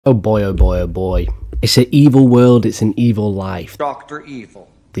Oh boy, oh boy, oh boy. It's an evil world, it's an evil life. Dr. Evil.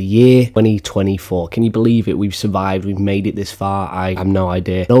 The year 2024. Can you believe it? We've survived, we've made it this far. I have no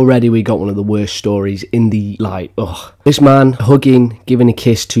idea. And already we got one of the worst stories in the light. Ugh. This man hugging, giving a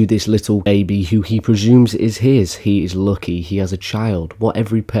kiss to this little baby who he presumes is his. He is lucky. He has a child. What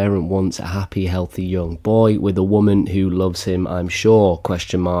every parent wants, a happy, healthy young boy with a woman who loves him, I'm sure.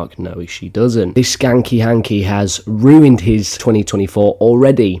 Question mark. No, she doesn't. This skanky hanky has ruined his 2024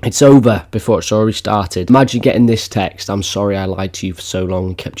 already. It's over before it's already started. Imagine getting this text. I'm sorry I lied to you for so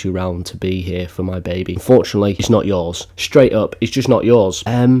long. Kept you around to be here for my baby. Unfortunately, it's not yours. Straight up, it's just not yours.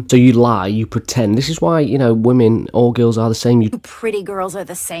 So you lie, you pretend. This is why, you know, women, all girls are the same. You pretty girls are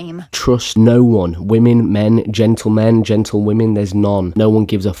the same. Trust no one. Women, men, gentle women, there's none. No one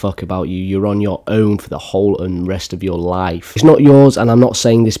gives a fuck about you. You're on your own for the whole and rest of your life. It's not yours, and I'm not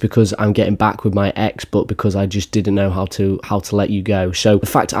saying this because I'm getting back with my ex, but because I just didn't know how to let you go. So the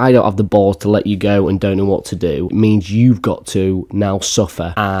fact I don't have the balls to let you go and don't know what to do means you've got to now suffer.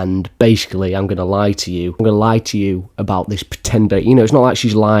 And basically, I'm going to lie to you. I'm going to lie to you about this pretender. You know, it's not like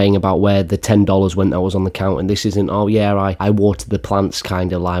she's lying about where the $10 went that was on the counter. And this isn't, oh yeah, I watered the plants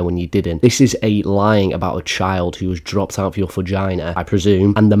kind of lie when you didn't. This is a lying about a child who was dropped out of your vagina, I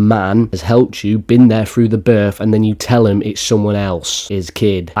presume. And the man has helped you, been there through the birth, and then you tell him it's someone else's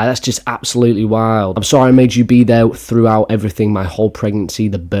kid. That's just absolutely wild. I'm sorry I made you be there throughout everything, my whole pregnancy,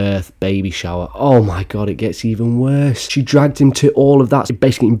 the birth, baby shower. Oh my God, it gets even worse. She dragged him to all of that. He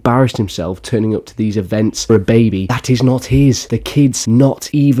basically embarrassed himself turning up to these events for a baby that is not his. The kid's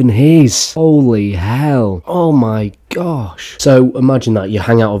not even his. Holy hell. Oh my gosh. So imagine that you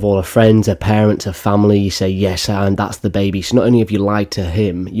hang out with all her friends, her parents, her family, you say yes and that's the baby. So not only have you lied to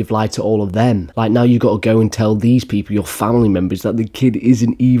him, you've lied to all of them. Like now you've got to go and tell these people, your family members, that the kid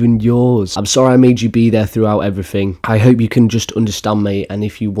isn't even yours. I'm sorry I made you be there throughout everything. I hope you can just understand me, and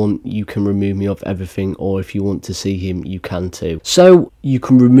if you want you can remove me off everything, or if you want to see him you can too. So you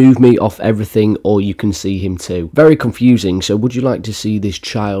can remove me off everything or you can see him too. Very confusing. So would you like to see this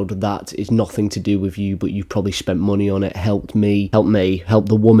child that is nothing to do with you but you've probably spent money on it, help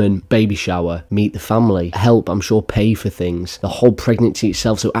the woman, baby shower, meet the family, help, I'm sure, pay for things, the whole pregnancy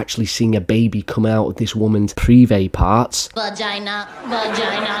itself, so actually seeing a baby come out of this woman's privé parts, vagina,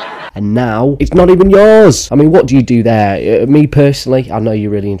 and now it's not even yours. I mean, what do you do there? Me personally, I know you're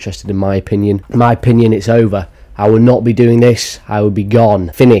really interested in my opinion. It's over. I would not be doing this. I would be gone.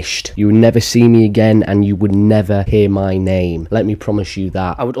 Finished. You would never see me again and you would never hear my name. Let me promise you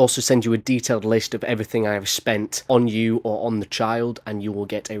that. I would also send you a detailed list of everything I have spent on you or on the child, and you will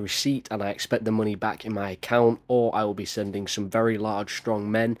get a receipt, and I expect the money back in my account, or I will be sending some very large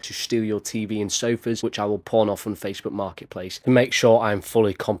strong men to steal your TV and sofas, which I will pawn off on Facebook Marketplace to make sure I'm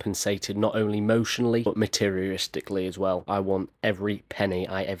fully compensated, not only emotionally but materialistically as well. I want every penny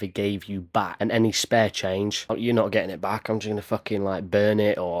I ever gave you back, and any spare change, you're not getting it back. I'm just gonna fucking like burn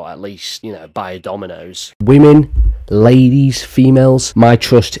it, or at least, you know, buy a Domino's. Women, ladies, females, my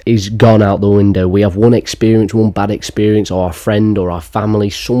trust is gone out the window. We have one experience, one bad experience, or our friend or our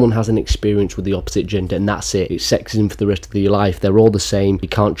family, someone has an experience with the opposite gender, and that's it. It's sexism for the rest of your life. They're all the same. You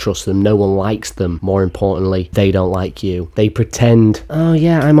can't trust them. No one likes them. More importantly, they don't like you. They pretend, oh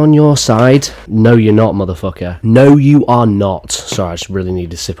yeah, I'm on your side. No, you're not, motherfucker. No, you are not. Sorry, I just really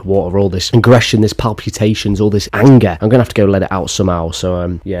need a sip of water. All this aggression, this palpitations, all this anger. I'm gonna have to go let it out somehow.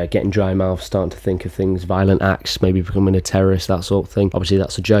 So yeah, getting dry mouth, starting to think of things, violent acts, maybe becoming a terrorist, that sort of thing. Obviously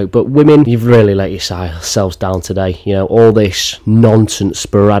that's a joke, but women, you've really let yourselves down today. You know, all this nonsense,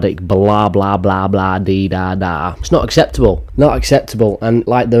 sporadic blah blah blah blah dee da da. It's not acceptable. Not acceptable. And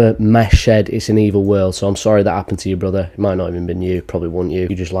like the mess shed, it's an evil world. So I'm sorry that happened to you, brother. It might not even been you, probably wasn't you.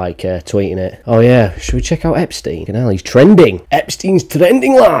 You just like tweeting it. Oh yeah, should we check out Epstein? Hell, he's trending. Epstein's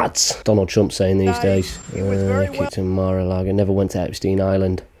trending, lads. Donald Trump saying these days. Kicked him Mar-a-Lago. Never went to Epstein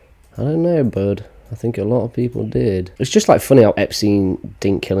Island. I don't know, bud. I think a lot of people did. It's just like funny how Epstein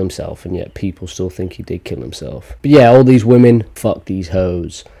didn't kill himself, and yet people still think he did kill himself. But yeah, all these women, fuck these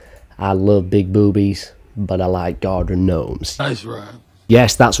hoes. I love big boobies, but I like garden gnomes. That's right.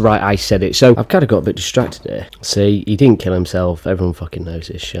 Yes, that's right, I said it. So, I've kind of got a bit distracted here. See, he didn't kill himself. Everyone fucking knows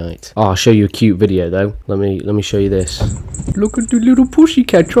this shite. Oh, I'll show you a cute video, though. Let me show you this. Look at the little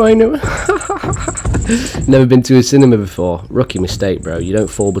pussycat trying to... Never been to a cinema before. Rookie mistake, bro. You don't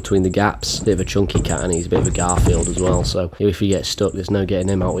fall between the gaps. Bit of a chunky cat, and he's a bit of a Garfield as well. So, if he gets stuck, there's no getting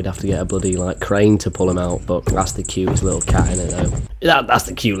him out. We'd have to get a bloody, like, crane to pull him out. But that's the cutest little cat in it, though. That's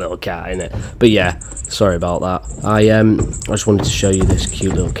the cute little cat in it. But yeah, sorry about that. I just wanted to show you this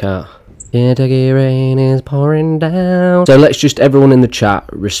cute little cat. Kentucky rain is pouring down. So let's just, everyone in the chat,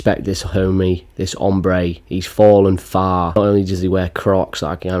 respect this homie, this hombre. He's fallen far. Not only does he wear Crocs,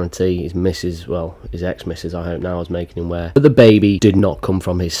 I guarantee his missus, well, his ex-missus, I hope now, is making him wear, but the baby did not come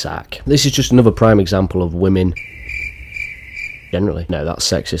from his sack. This is just another prime example of women generally. No, that's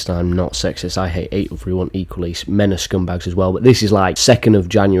sexist. I'm not sexist. I hate everyone equally. Men are scumbags as well. But this is like 2nd of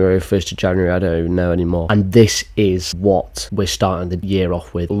January, 1st of January. I don't even know anymore. And this is what we're starting the year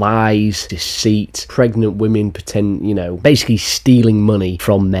off with. Lies, deceit, pregnant women pretend, you know, basically stealing money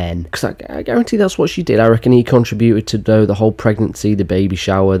from men. Because I guarantee that's what she did. I reckon he contributed to the whole pregnancy, the baby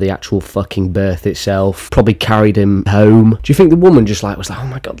shower, the actual fucking birth itself. Probably carried him home. Do you think the woman just like was like, oh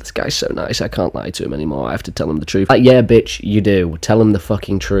my god, this guy's so nice, I can't lie to him anymore, I have to tell him the truth? Like, yeah, bitch, you do. Tell him the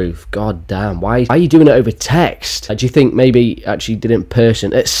fucking truth. God damn. Why are you doing it over text? Do you think maybe actually did it in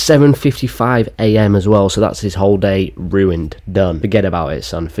person at 7:55 AM as well? So that's his whole day ruined. Done. Forget about it,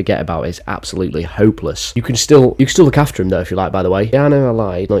 son. Forget about it. It's absolutely hopeless. You can still look after him though if you like, by the way. Yeah, I know I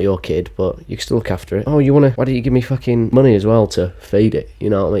lied. Not your kid, but you can still look after it. Oh, why don't you give me fucking money as well to feed it? You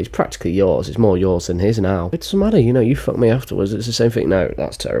know what I mean? It's practically yours. It's more yours than his now. It doesn't matter, you know, you fuck me afterwards. It's the same thing. No,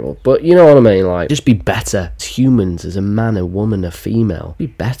 that's terrible. But you know what I mean? Like, just be better. As humans, as a man, a woman, a female. Be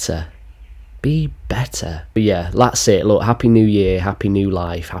better. Be better. But yeah, that's it. Look, happy new year, happy new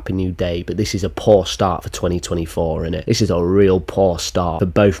life, happy new day. But this is a poor start for 2024, innit? This is a real poor start for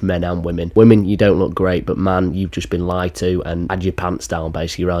both men and women. Women, you don't look great, but man, you've just been lied to and had your pants down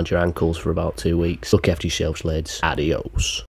basically around your ankles for about 2 weeks. Look after yourselves, lads. Adios.